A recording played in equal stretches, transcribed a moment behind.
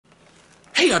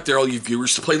Hey out there, all you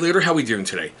viewers to Play Later, how we doing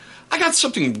today? I got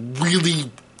something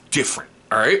really different,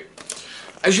 alright?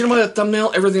 As you know by that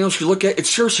thumbnail, everything else you look at, it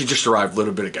seriously just arrived a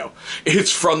little bit ago.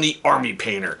 It's from the Army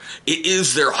Painter. It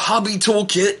is their hobby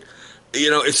toolkit.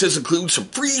 You know, it says include some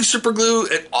free super glue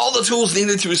and all the tools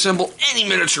needed to assemble any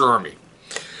miniature army.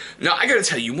 Now, I gotta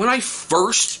tell you, when I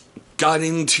first got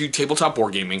into tabletop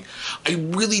wargaming, I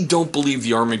really don't believe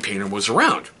the Army Painter was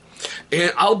around.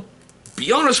 And I'll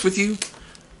be honest with you,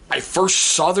 I first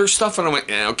saw their stuff and I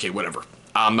went, okay, whatever.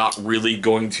 I'm not really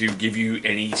going to give you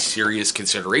any serious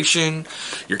consideration.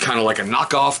 You're kind of like a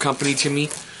knockoff company to me.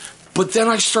 But then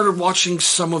I started watching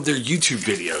some of their YouTube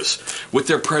videos with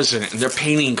their president and their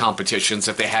painting competitions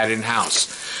that they had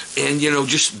in-house. And, you know,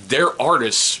 just their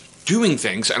artists doing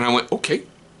things. And I went, okay.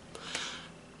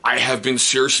 I have been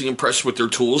seriously impressed with their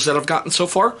tools that I've gotten so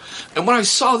far. And when I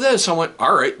saw this, I went,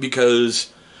 all right, because,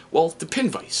 well, the pin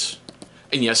vise.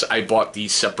 And yes, I bought the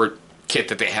separate kit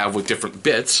that they have with different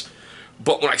bits.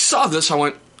 But when I saw this, I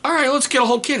went, all right, let's get a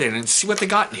whole kit in and see what they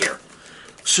got in here.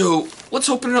 So let's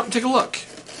open it up and take a look.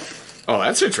 Oh,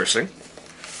 that's interesting.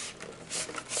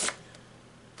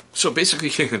 So basically,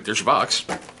 there's your box.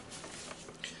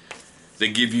 They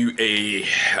give you a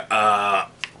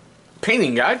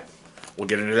painting guide. We'll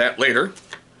get into that later.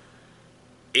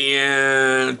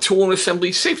 And tool and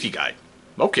assembly safety guide.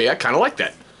 Okay, I kind of like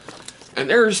that. And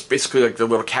there's basically like the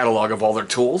little catalog of all their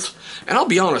tools. And I'll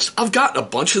be honest, I've gotten a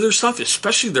bunch of their stuff,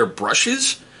 especially their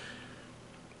brushes.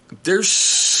 There's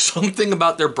something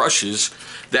about their brushes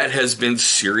that has been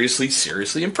seriously,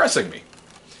 seriously impressing me.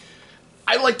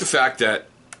 I like the fact that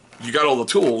you got all the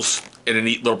tools in a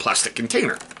neat little plastic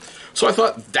container. So I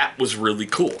thought that was really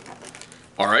cool.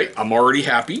 Alright, I'm already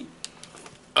happy.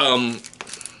 Oh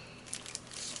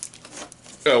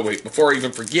wait, before I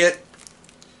even forget,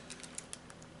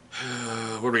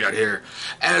 what do we got here?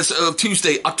 As of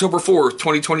Tuesday, October 4th,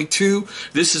 2022,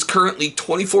 this is currently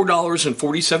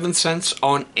 $24.47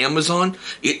 on Amazon.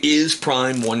 It is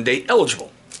Prime One Day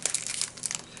eligible.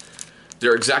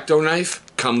 Their X-Acto knife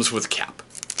comes with cap.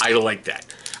 I like that.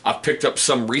 I've picked up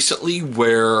some recently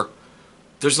where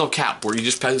there's no cap, where you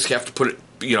just basically have to put it,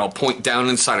 you know, point down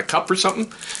inside a cup or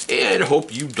something, and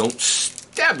hope you don't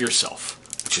stab yourself,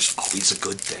 which is always a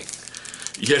good thing,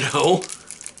 you know?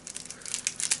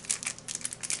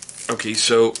 Okay,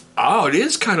 so, it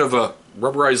is kind of a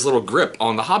rubberized little grip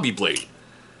on the hobby blade.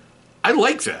 I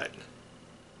like that.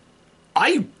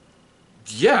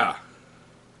 Yeah.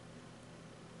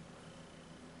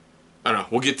 I don't know,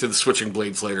 we'll get to the switching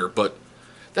blades later, but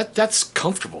that's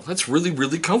comfortable. That's really,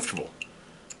 really comfortable.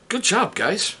 Good job,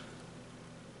 guys.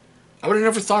 I would have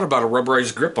never thought about a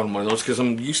rubberized grip on one of those because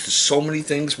I'm used to so many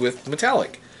things with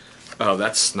metallic. Oh,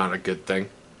 that's not a good thing.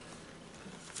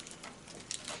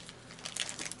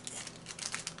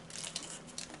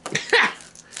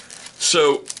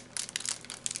 So,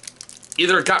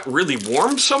 either it got really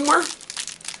warm somewhere,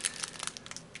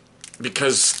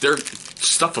 because their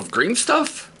stuff of green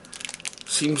stuff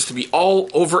seems to be all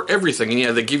over everything. And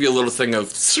yeah, they give you a little thing of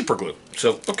super glue.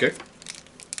 So, okay.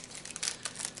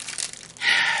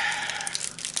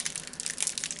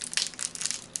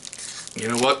 You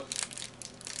know what?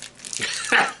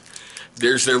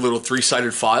 There's their little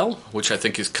three-sided file, which I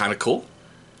think is kind of cool.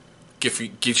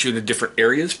 Gets you into different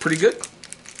areas pretty good.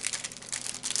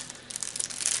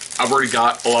 I've already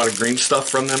got a lot of green stuff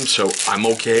from them, so I'm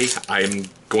okay. I'm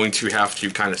going to have to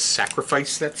kind of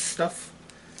sacrifice that stuff.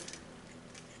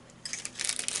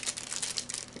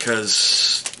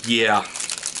 Because, yeah.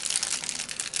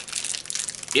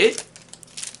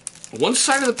 One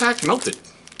side of the pack melted.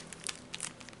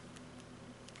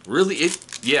 Really,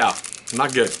 yeah,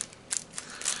 not good.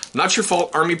 Not your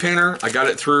fault, Army Painter. I got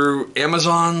it through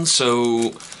Amazon,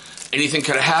 so anything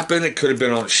could have happened. It could have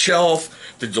been on a shelf.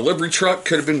 The delivery truck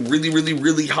could have been really, really,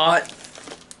 really hot.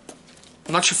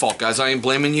 Not your fault, guys. I ain't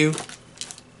blaming you.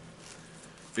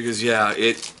 Because, yeah,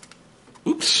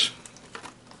 oops.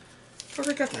 How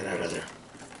did I get that out of there?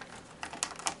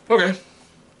 Okay.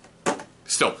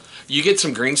 Still, you get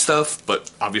some green stuff, but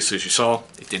obviously, as you saw,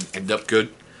 it didn't end up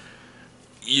good.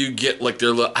 You get, like, their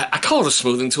little, I call it a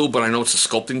smoothing tool, but I know it's a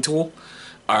sculpting tool.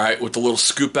 Alright, with the little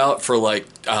scoop out for, like,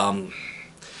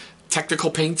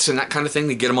 technical paints and that kind of thing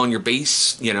to get them on your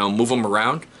base, you know, move them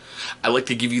around. I like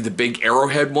to give you the big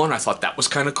arrowhead one. I thought that was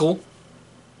kind of cool.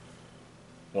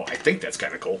 Well, I think that's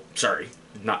kind of cool. Sorry.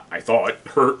 Not, I thought.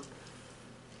 Hurt.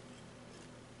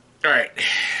 Alright.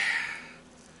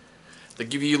 They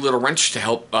give you a little wrench to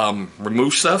help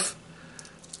remove stuff.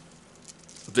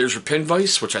 There's your pin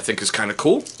vise, which I think is kind of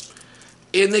cool.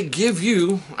 And they give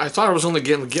you, I thought I was only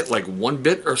going to get like one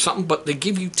bit or something, but they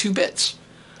give you 2 bits,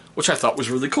 which I thought was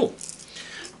really cool.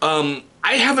 I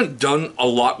I haven't done a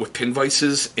lot with pin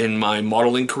vices in my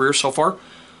modeling career so far.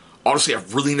 Honestly,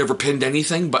 I've really never pinned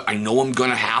anything, but I know I'm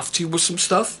going to have to with some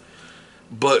stuff.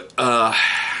 But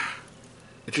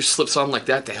it just slips on like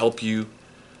that to help you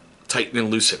tighten and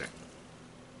loosen it.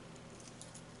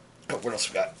 Oh, what else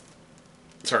we got?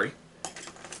 Sorry.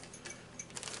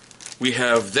 We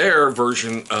have their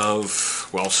version of,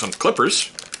 well, some clippers,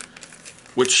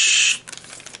 which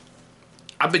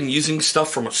I've been using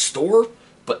stuff from a store,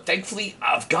 but thankfully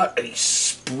I've got a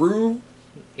sprue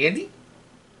handy.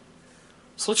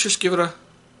 So let's just give it a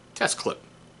test clip.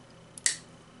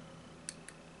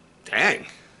 Dang.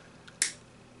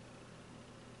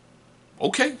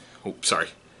 Okay. Oh, sorry.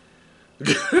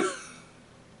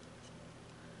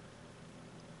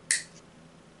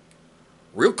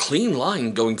 Real clean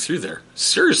line going through there.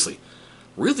 Seriously.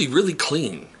 Really, really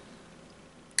clean.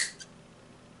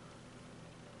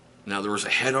 Now there was a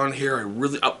head on here.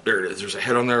 Oh, there it is. There's a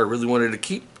head on there I really wanted to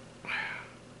keep.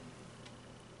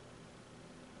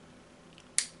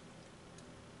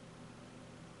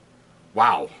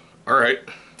 Wow. Alright.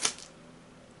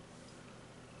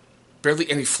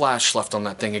 Barely any flash left on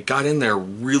that thing. It got in there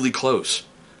really close.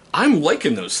 I'm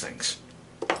liking those things.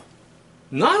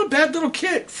 Not a bad little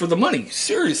kit for the money.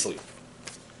 Seriously.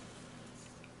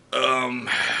 I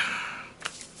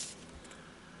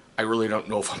really don't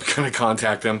know if I'm going to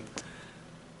contact them.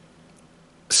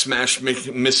 Smash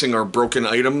missing our broken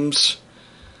items.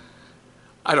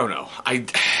 I don't know.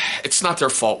 It's not their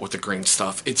fault with the green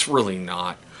stuff. It's really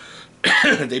not.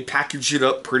 They package it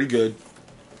up pretty good.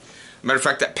 Matter of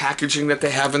fact, that packaging that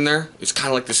they have in there is kind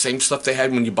of like the same stuff they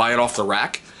had when you buy it off the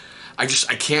rack. I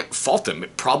can't fault them.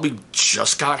 It probably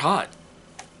just got hot.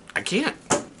 I can't.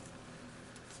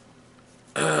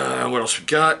 What else we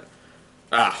got?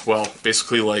 Well,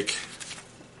 basically like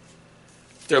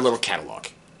their little catalog.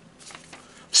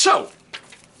 So,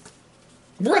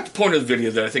 we're at the point of the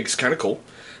video that I think is kind of cool,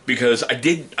 because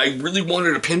I really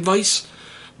wanted a pin vise,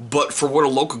 but for what a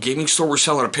local gaming store was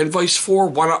selling a pin vise for,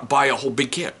 why not buy a whole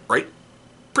big kit, right?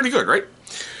 Pretty good, right?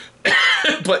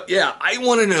 But yeah, I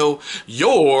want to know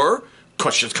your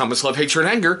questions, comments, love, hatred,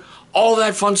 and anger, all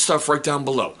that fun stuff right down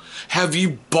below. Have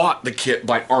you bought the kit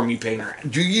by Army Painter?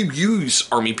 Do you use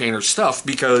Army Painter stuff?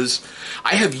 Because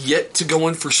I have yet to go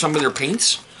in for some of their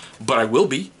paints, but I will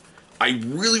be. I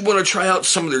really want to try out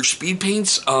some of their speed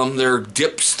paints, their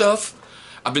dip stuff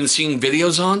I've been seeing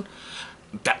videos on.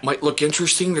 That might look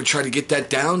interesting to try to get that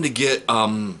down, to get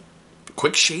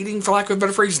quick shading, for lack of a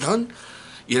better phrase, done.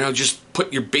 You know, just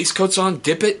put your base coats on,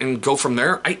 dip it, and go from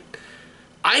there.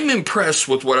 I'm impressed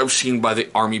with what I've seen by the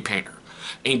Army Painter.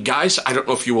 And guys, I don't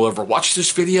know if you will ever watch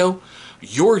this video.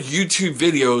 Your YouTube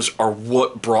videos are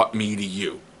what brought me to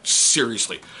you.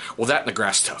 Seriously. Well, that and the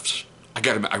grass tufts. I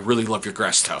gotta admit, I really love your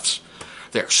grass tufts.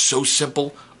 They're so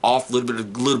simple. Off,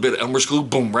 little bit of Elmer's glue,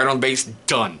 boom, right on base,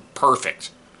 done. Perfect.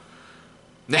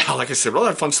 Now, like I said, with all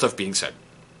that fun stuff being said,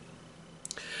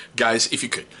 guys, if you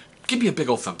could, give me a big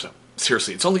old thumbs up.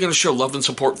 Seriously, it's only going to show love and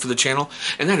support for the channel,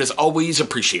 and that is always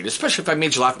appreciated, especially if I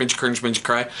made you laugh, made you cringe, made you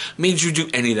cry, made you do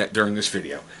any of that during this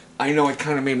video. I know I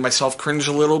kind of made myself cringe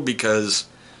a little because,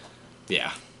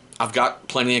 yeah, I've got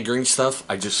plenty of green stuff.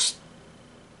 I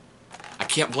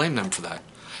can't blame them for that.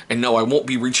 And no, I won't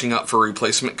be reaching out for a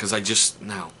replacement because I just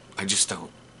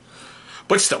don't.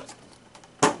 But still.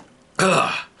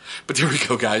 But there we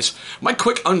go, guys. My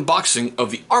quick unboxing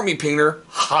of the Army Painter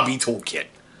Hobby Toolkit.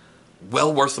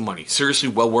 Well worth the money. Seriously,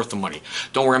 well worth the money.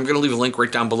 Don't worry, I'm going to leave a link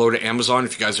right down below to Amazon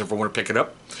if you guys ever want to pick it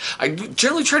up. I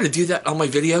generally try to do that on my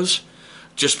videos,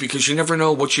 just because you never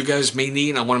know what you guys may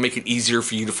need, and I want to make it easier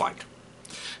for you to find.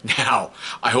 Now,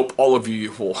 I hope all of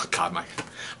you... Oh, God,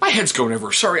 my head's going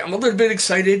everywhere. Sorry, I'm a little bit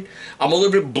excited. I'm a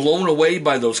little bit blown away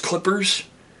by those clippers.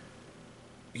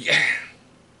 Yeah.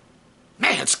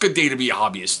 Man, it's a good day to be a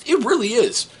hobbyist. It really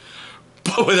is.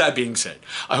 But with that being said,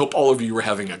 I hope all of you are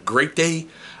having a great day,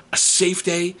 a safe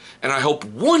day, and I hope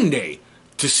one day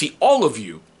to see all of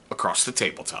you across the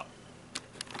tabletop.